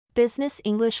Business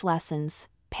English lessons,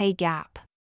 pay gap.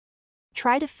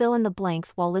 Try to fill in the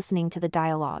blanks while listening to the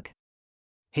dialogue.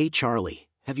 Hey Charlie,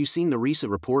 have you seen the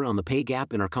recent report on the pay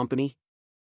gap in our company?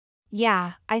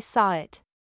 Yeah, I saw it.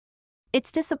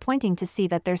 It's disappointing to see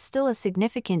that there's still a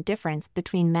significant difference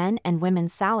between men and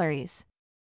women's salaries.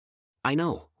 I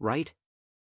know, right?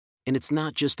 And it's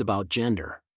not just about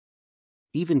gender.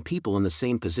 Even people in the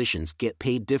same positions get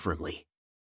paid differently.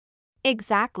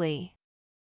 Exactly.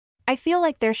 I feel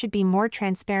like there should be more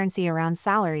transparency around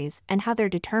salaries and how they're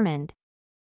determined.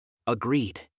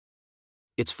 Agreed.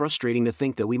 It's frustrating to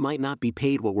think that we might not be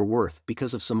paid what we're worth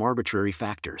because of some arbitrary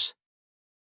factors.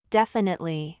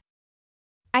 Definitely.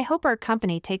 I hope our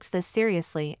company takes this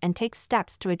seriously and takes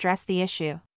steps to address the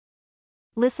issue.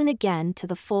 Listen again to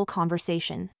the full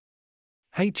conversation.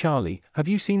 Hey Charlie, have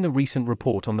you seen the recent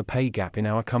report on the pay gap in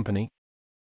our company?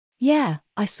 Yeah,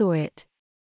 I saw it.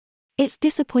 It's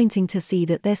disappointing to see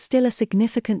that there's still a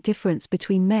significant difference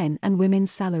between men and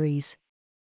women's salaries.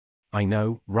 I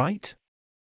know, right?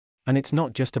 And it's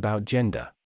not just about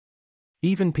gender.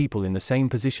 Even people in the same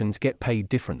positions get paid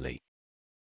differently.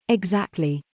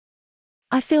 Exactly.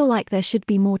 I feel like there should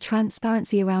be more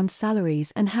transparency around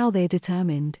salaries and how they're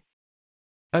determined.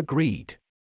 Agreed.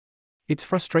 It's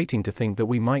frustrating to think that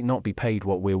we might not be paid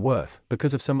what we're worth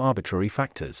because of some arbitrary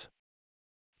factors.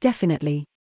 Definitely.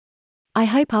 I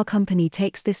hope our company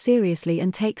takes this seriously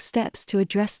and takes steps to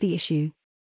address the issue.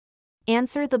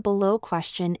 Answer the below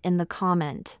question in the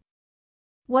comment.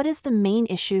 What is the main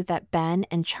issue that Ben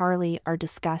and Charlie are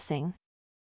discussing?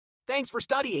 Thanks for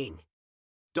studying!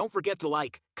 Don't forget to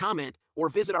like, comment, or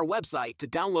visit our website to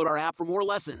download our app for more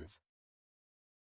lessons.